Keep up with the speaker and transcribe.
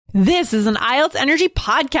This is an IELTS Energy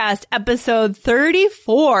Podcast, episode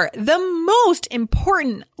 34, the most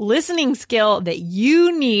important listening skill that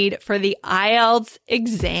you need for the IELTS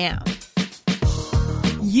exam.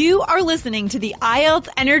 You are listening to the IELTS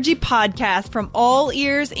Energy Podcast from All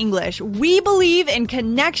Ears English. We believe in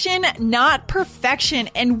connection, not perfection,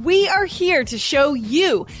 and we are here to show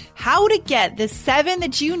you how to get the 7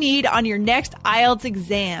 that you need on your next IELTS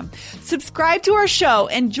exam. Subscribe to our show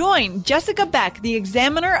and join Jessica Beck, the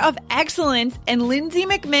Examiner of Excellence, and Lindsay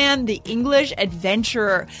McMahon, the English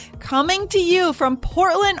Adventurer, coming to you from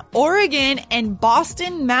Portland, Oregon, and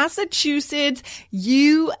Boston, Massachusetts,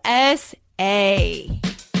 USA.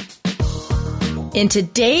 In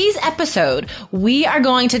today's episode, we are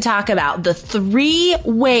going to talk about the 3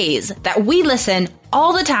 ways that we listen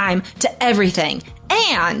all the time to everything.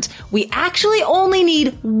 And we actually only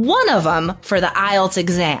need one of them for the IELTS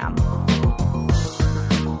exam.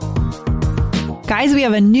 Guys, we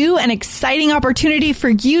have a new and exciting opportunity for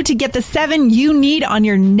you to get the 7 you need on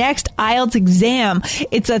your next IELTS exam.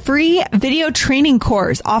 It's a free video training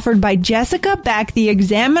course offered by Jessica Beck, the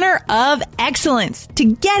Examiner of Excellence. To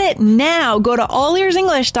get it now, go to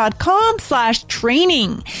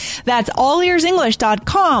allearsenglish.com/training. That's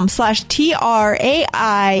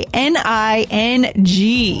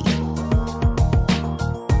allearsenglish.com/training.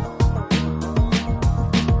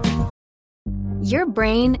 Your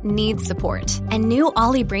brain needs support, and new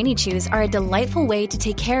Ollie Brainy Chews are a delightful way to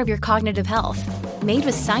take care of your cognitive health. Made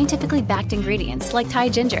with scientifically backed ingredients like Thai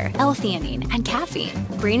ginger, L-theanine, and caffeine,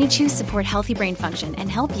 Brainy Chews support healthy brain function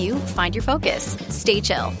and help you find your focus, stay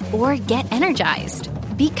chill, or get energized.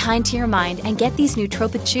 Be kind to your mind and get these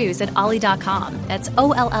nootropic chews at ollie.com. That's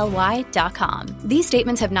OLLY.com. These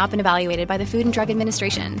statements have not been evaluated by the Food and Drug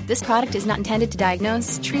Administration. This product is not intended to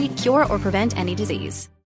diagnose, treat, cure, or prevent any disease.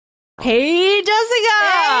 Hey, Jessica!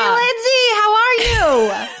 Hey, Lindsay, how are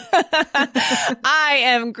you? I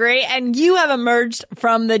am great, and you have emerged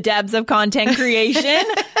from the depths of content creation.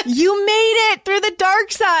 You made it through the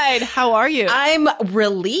dark side. How are you? I'm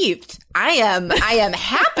relieved. I am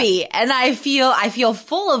happy, and I feel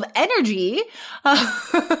full of energy.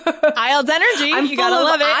 IELTS energy. I'm you full gotta of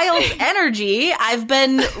love it. IELTS energy. I've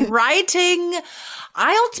been writing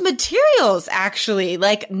IELTS materials, actually,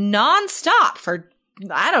 like nonstop for,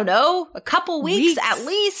 I don't know, a couple weeks at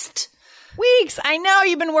least. Weeks. I know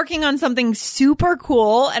you've been working on something super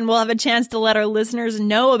cool, and we'll have a chance to let our listeners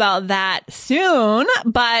know about that soon.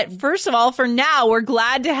 But first of all, for now, we're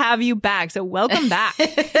glad to have you back. So welcome back.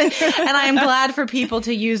 And I'm glad for people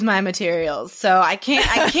to use my materials. So I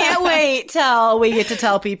can't wait till we get to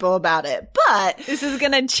tell people about it. But this is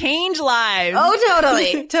going to change lives. Oh,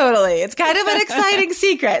 totally. Totally. It's kind of an exciting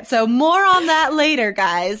secret. So more on that later,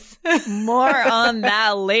 guys. More on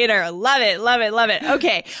that later. Love it. Love it. Love it.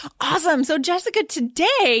 Okay. Awesome. So Jessica,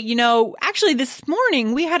 today, actually this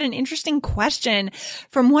morning, we had an interesting question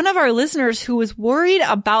from one of our listeners who was worried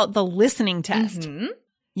about the listening test. Mm-hmm.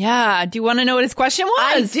 Yeah. Do you want to know what his question was?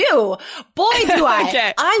 I do. Boy, do I.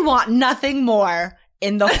 Okay. I want nothing more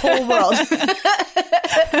in the whole world.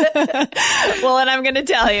 Well, and I'm going to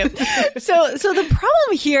tell you. So the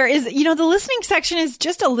problem here is, the listening section is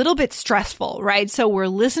just a little bit stressful, right? So we're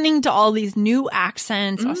listening to all these new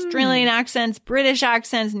accents, Australian accents, British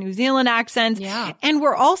accents, New Zealand accents. Yeah. And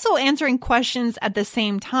we're also answering questions at the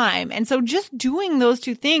same time. And so just doing those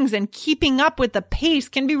two things and keeping up with the pace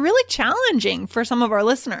can be really challenging for some of our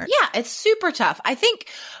listeners. Yeah, it's super tough. I think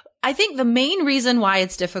the main reason why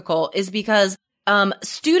it's difficult is because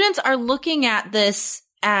students are looking at this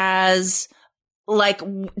as like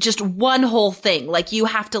just one whole thing. Like you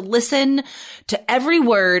have to listen to every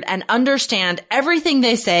word and understand everything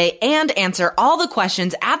they say and answer all the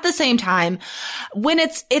questions at the same time when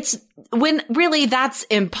when really that's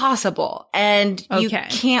impossible and you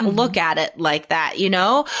can't look at it like that,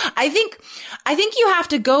 I think you have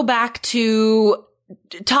to go back to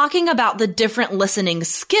talking about the different listening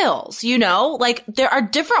skills, like there are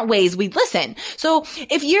different ways we listen. So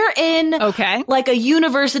if you're in like a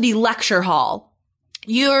university lecture hall,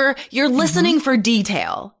 you're listening for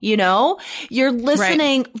detail, you're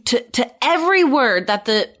listening to every word that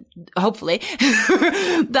hopefully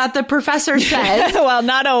that the professor says. Well,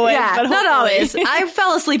 not always, but not always. I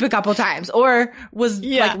fell asleep a couple times or was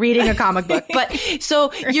like reading a comic book. But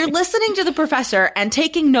so you're listening to the professor and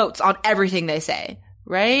taking notes on everything they say,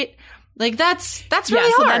 right? Like that's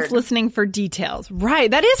really so hard. that's listening for details. Right.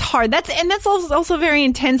 That is hard. That's also very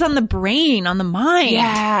intense on the brain, on the mind.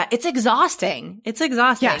 Yeah, it's exhausting.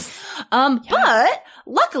 Yes. But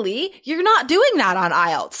luckily you're not doing that on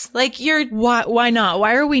IELTS. Like Why not?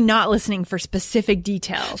 Why are we not listening for specific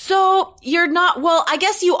details? So you're not, well, I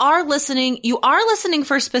guess you are listening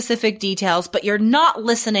for specific details, but you're not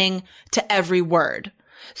listening to every word.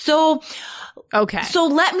 So, okay. So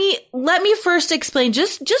let me first explain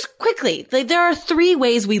just quickly. Like, there are 3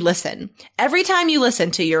 ways we listen. Every time you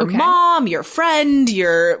listen to your mom, your friend,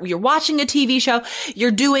 you're watching a TV show,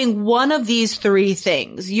 you're doing one of these 3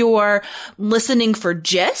 things. You're listening for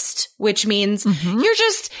gist, which means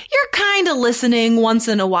you're kind of listening once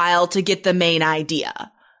in a while to get the main idea.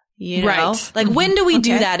 You know? Right. Like, when do we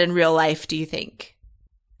do that in real life, do you think?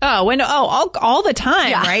 All the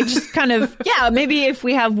time, right? Just kind of, maybe if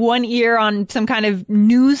we have one ear on some kind of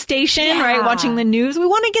news station, right? Watching the news, we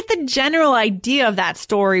want to get the general idea of that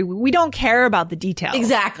story. We don't care about the details.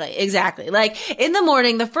 Exactly. Like, in the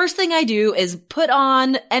morning, the first thing I do is put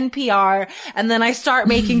on NPR, and then I start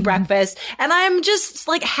making breakfast, and I'm just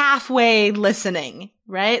like halfway listening.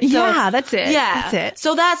 Right? So, that's it. Yeah. That's it.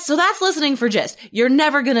 So that's listening for gist. You're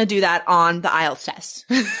never going to do that on the IELTS test.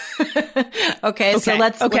 Okay. So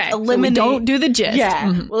let's eliminate. So we don't do the gist.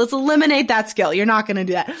 Yeah. Well, let's eliminate that skill. You're not going to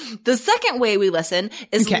do that. The second way we listen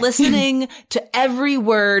is listening to every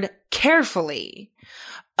word carefully.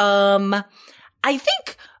 I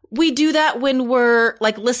think we do that when we're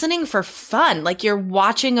like listening for fun, like you're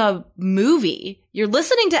watching a movie. You're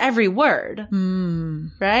listening to every word,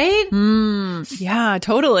 right? Yeah,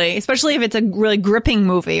 totally. Especially if it's a really gripping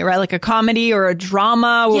movie, right? Like a comedy or a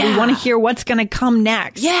drama where we want to hear what's going to come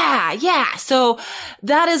next. Yeah. So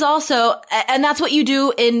that is also, and that's what you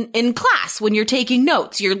do in class when you're taking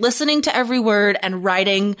notes. You're listening to every word and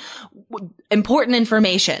writing important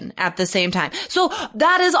information at the same time. So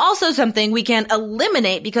that is also something we can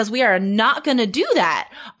eliminate because we are not going to do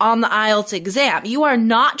that on the IELTS exam. You are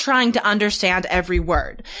not trying to understand every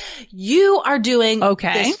word. You are doing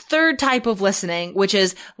this third type of listening, which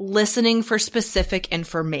is listening for specific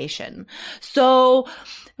information. So,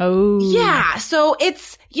 so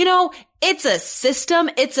it's, it's a system.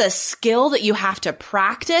 It's a skill that you have to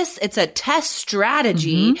practice. It's a test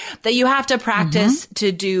strategy that you have to practice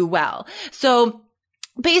to do well. So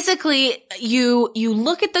basically, you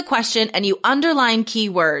look at the question and you underline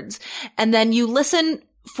keywords, and then you listen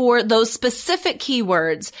for those specific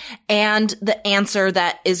keywords and the answer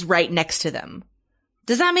that is right next to them.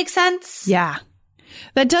 Does that make sense? Yeah.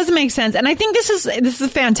 That does make sense. And I think this is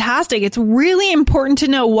fantastic. It's really important to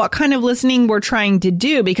know what kind of listening we're trying to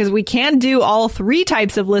do because we can't do all 3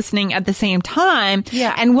 types of listening at the same time.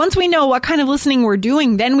 Yeah. And once we know what kind of listening we're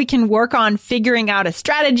doing, then we can work on figuring out a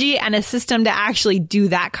strategy and a system to actually do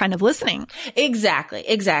that kind of listening. Exactly.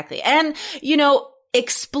 And,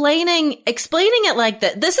 explaining it like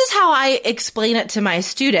that. This is how I explain it to my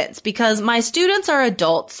students because my students are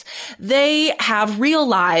adults. They have real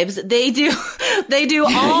lives. They do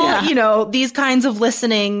all, these kinds of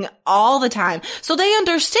listening all the time. So they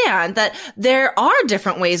understand that there are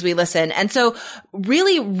different ways we listen. And so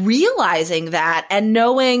really realizing that and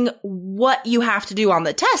knowing what you have to do on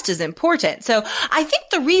the test is important. So I think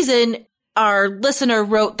the reason our listener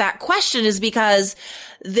wrote that question is because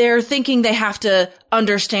they're thinking they have to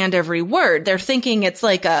understand every word. They're thinking it's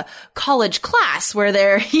like a college class where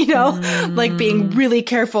they're, like being really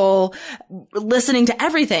careful listening to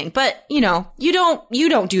everything. But, you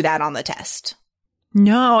don't do that on the test.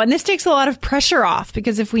 No, and this takes a lot of pressure off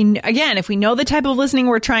because if we know the type of listening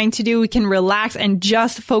we're trying to do, we can relax and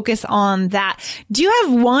just focus on that. Do you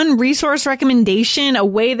have one resource recommendation, a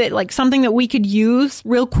way that like something that we could use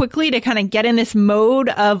real quickly to kind of get in this mode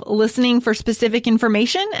of listening for specific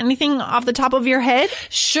information? Anything off the top of your head?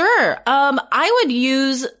 Sure. I would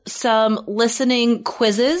use some listening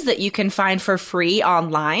quizzes that you can find for free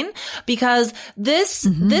online because this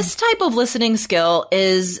type of listening skill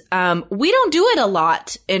is, we don't do it a lot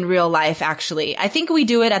in real life, actually. I think we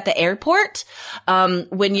do it at the airport,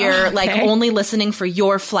 when you're like only listening for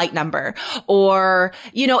your flight number or,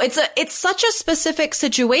 it's such a specific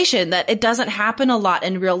situation that it doesn't happen a lot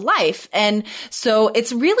in real life. And so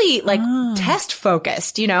it's really like test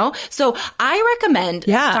focused, So I recommend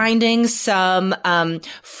finding some,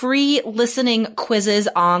 free listening quizzes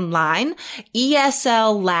online,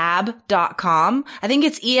 ESLlab.com. I think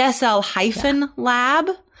it's ESL-lab.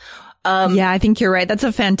 Yeah, I think you're right. That's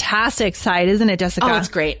a fantastic site, isn't it, Jessica? Oh, it's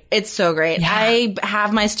great. It's so great. Yeah. I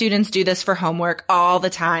have my students do this for homework all the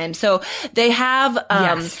time. So they have,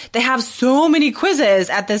 they have so many quizzes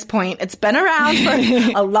at this point. It's been around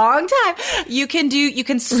for a long time. You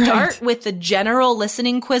can start with the general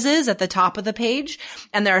listening quizzes at the top of the page.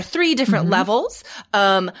 And there are 3 different levels.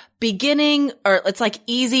 Beginning, or it's like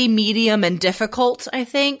easy, medium, and difficult, I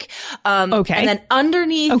think. Okay. And then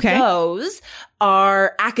underneath those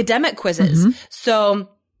are academic quizzes. So,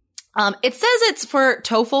 it says it's for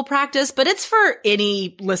TOEFL practice, but it's for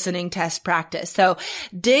any listening test practice. So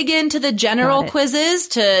dig into the general quizzes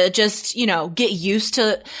to just, get used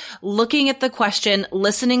to looking at the question,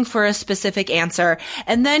 listening for a specific answer.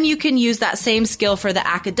 And then you can use that same skill for the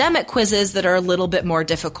academic quizzes that are a little bit more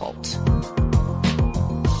difficult.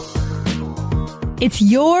 It's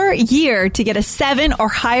your year to get a 7 or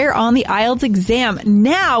higher on the IELTS exam.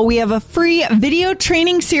 Now we have a free video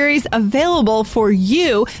training series available for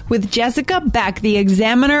you with Jessica Beck, the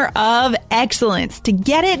Examiner of Excellence. To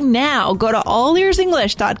get it now, go to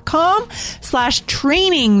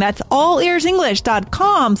allearsenglish.com/training. That's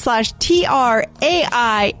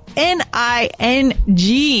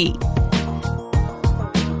allearsenglish.com/training.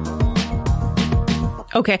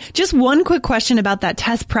 Okay, just one quick question about that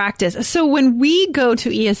test practice. So when we go to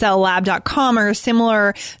ESLlab.com or a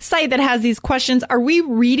similar site that has these questions, are we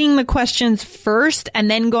reading the questions first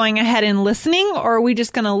and then going ahead and listening? Or are we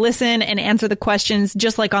just going to listen and answer the questions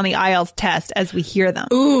just like on the IELTS test as we hear them?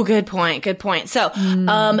 Ooh, good point. Good point. So,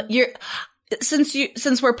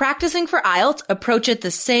 since we're practicing for IELTS, approach it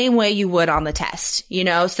the same way you would on the test,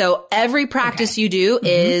 so every practice you do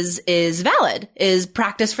is valid, is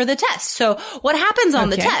practice for the test. So what happens on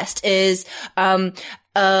the test is,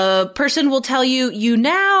 a person will tell you, you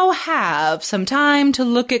now have some time to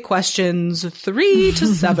look at questions 3 to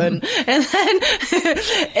 7. and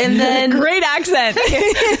then Great accent.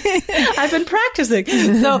 I've been practicing.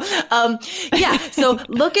 So, so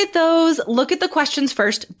look at the questions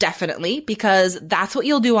first, definitely, because that's what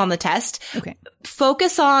you'll do on the test. Okay.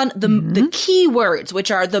 Focus on the key words,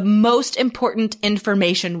 which are the most important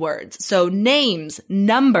information words. So names,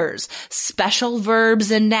 numbers, special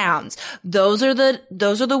verbs, and nouns. Those are the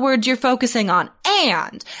words you're focusing on.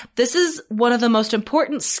 And this is one of the most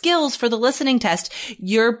important skills for the listening test.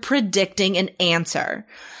 You're predicting an answer.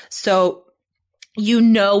 So you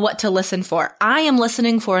know what to listen for. I am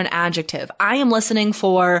listening for an adjective. I am listening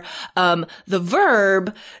for the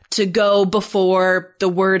verb to go before the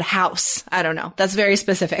word house. I don't know. That's very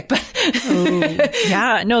specific, but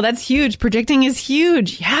yeah, no, that's huge. Predicting is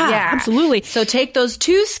huge. Yeah, absolutely. So take those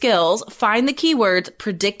 2 skills, find the keywords,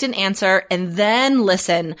 predict an answer, and then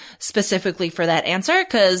listen specifically for that answer,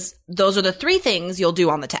 because those are the 3 things you'll do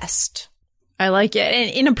on the test. I like it.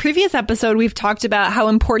 And in a previous episode, we've talked about how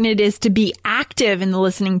important it is to be active in the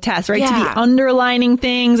listening test, right? To be underlining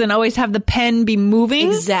things and always have the pen be moving.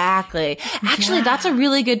 Exactly. Actually, that's a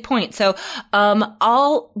really good point. So,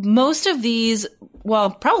 most of these,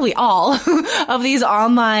 well, probably all of these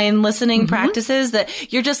online listening practices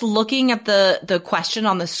that you're just looking at the question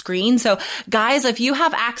on the screen. So guys, if you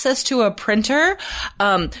have access to a printer,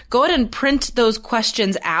 go ahead and print those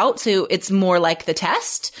questions out so it's more like the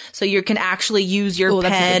test. So you can actually use your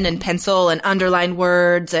pen and pencil and underline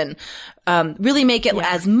words and really make it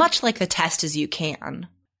as much like the test as you can.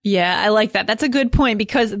 Yeah, I like that. That's a good point,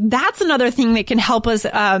 because that's another thing that can help us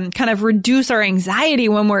kind of reduce our anxiety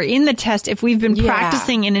when we're in the test. If we've been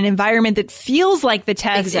practicing in an environment that feels like the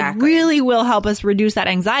test, it really will help us reduce that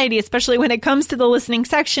anxiety, especially when it comes to the listening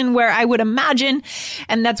section, where I would imagine,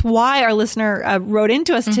 and that's why our listener wrote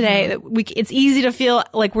into us today, that it's easy to feel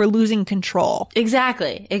like we're losing control.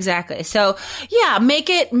 Exactly. So yeah, make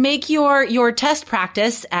your test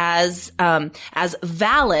practice as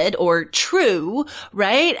valid or true,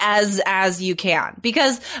 right? As you can,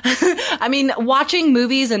 because I mean, watching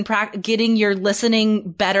movies and getting your listening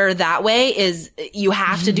better that way is, you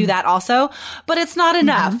have to do that also, but it's not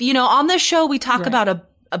enough. On this show, we talk about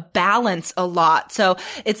a balance a lot. So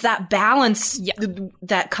it's that balance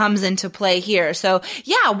that comes into play here. So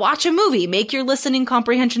watch a movie, make your listening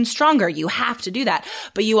comprehension stronger. You have to do that,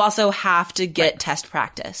 but you also have to get test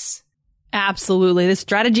practice. Absolutely. The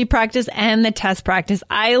strategy practice and the test practice.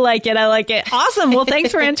 I like it. Awesome. Well, thanks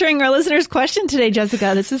for answering our listener's question today,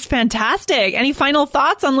 Jessica. This is fantastic. Any final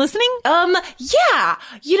thoughts on listening? Yeah.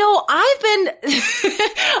 I've been,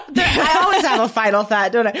 I always have a final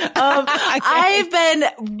thought, don't I? I've been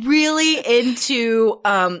really into,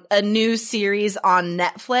 a new series on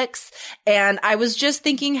Netflix, and I was just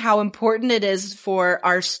thinking how important it is for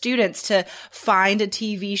our students to find a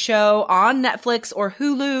TV show on Netflix or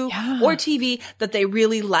Hulu or TV that they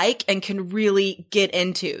really like and can really get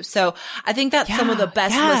into. So I think that's some of the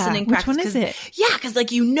best listening practice. Which one is it? Yeah, because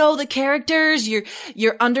like you know the characters,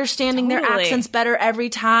 you're understanding their accents better every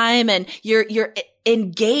time, and you're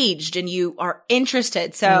engaged and you are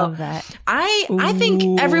interested. So Love that. I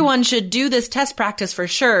think everyone should do this test practice for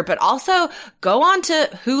sure, but also go on to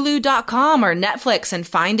Hulu.com or Netflix and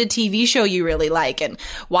find a TV show you really like and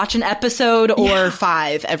watch an episode or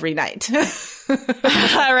 5 every night. All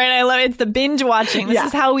right. I love it. It's the binge watching. This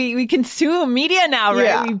is how we consume media now, right?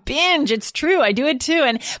 Yeah. We binge. It's true. I do it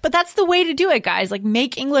too. But that's the way to do it, guys. Like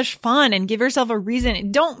make English fun and give yourself a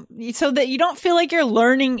reason. So that you don't feel like you're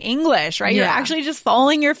learning English, right? You're actually just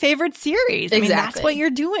following your favorite series. I mean, that's what you're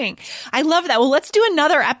doing. I love that. Well, let's do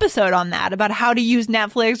another episode on that about how to use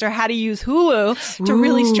Netflix or how to use Hulu to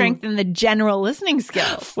really strengthen the general listening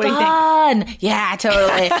skills. What do you think? Fun. Yeah,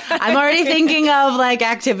 totally. I'm already thinking of like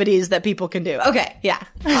activities that people can do. Okay. Yeah.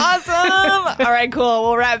 Awesome. All right, cool.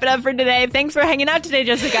 We'll wrap it up for today. Thanks for hanging out today,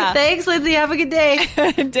 Jessica. Thanks, Lindsay. Have a good day.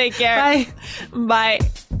 Take care. Bye. Bye.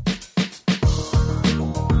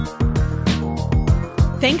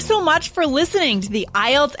 Thanks so much for listening to the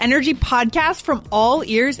IELTS Energy Podcast from All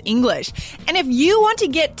Ears English. And if you want to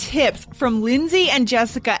get tips from Lindsay and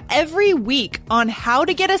Jessica every week on how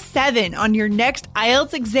to get a 7 on your next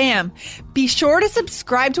IELTS exam, be sure to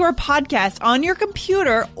subscribe to our podcast on your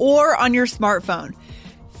computer or on your smartphone.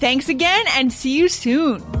 Thanks again and see you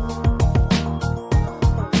soon.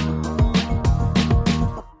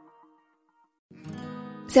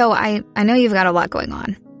 So I know you've got a lot going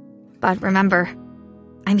on, but remember,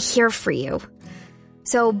 I'm here for you.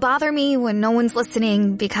 So bother me when no one's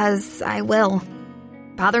listening, because I will.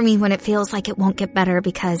 Bother me when it feels like it won't get better,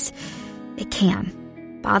 because it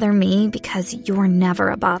can. Bother me because you're never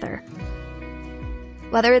a bother.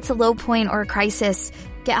 Whether it's a low point or a crisis,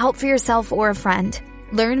 get help for yourself or a friend.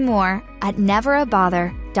 Learn more at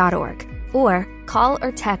neverabother.org or call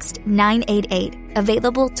or text 988,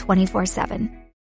 available 24/7.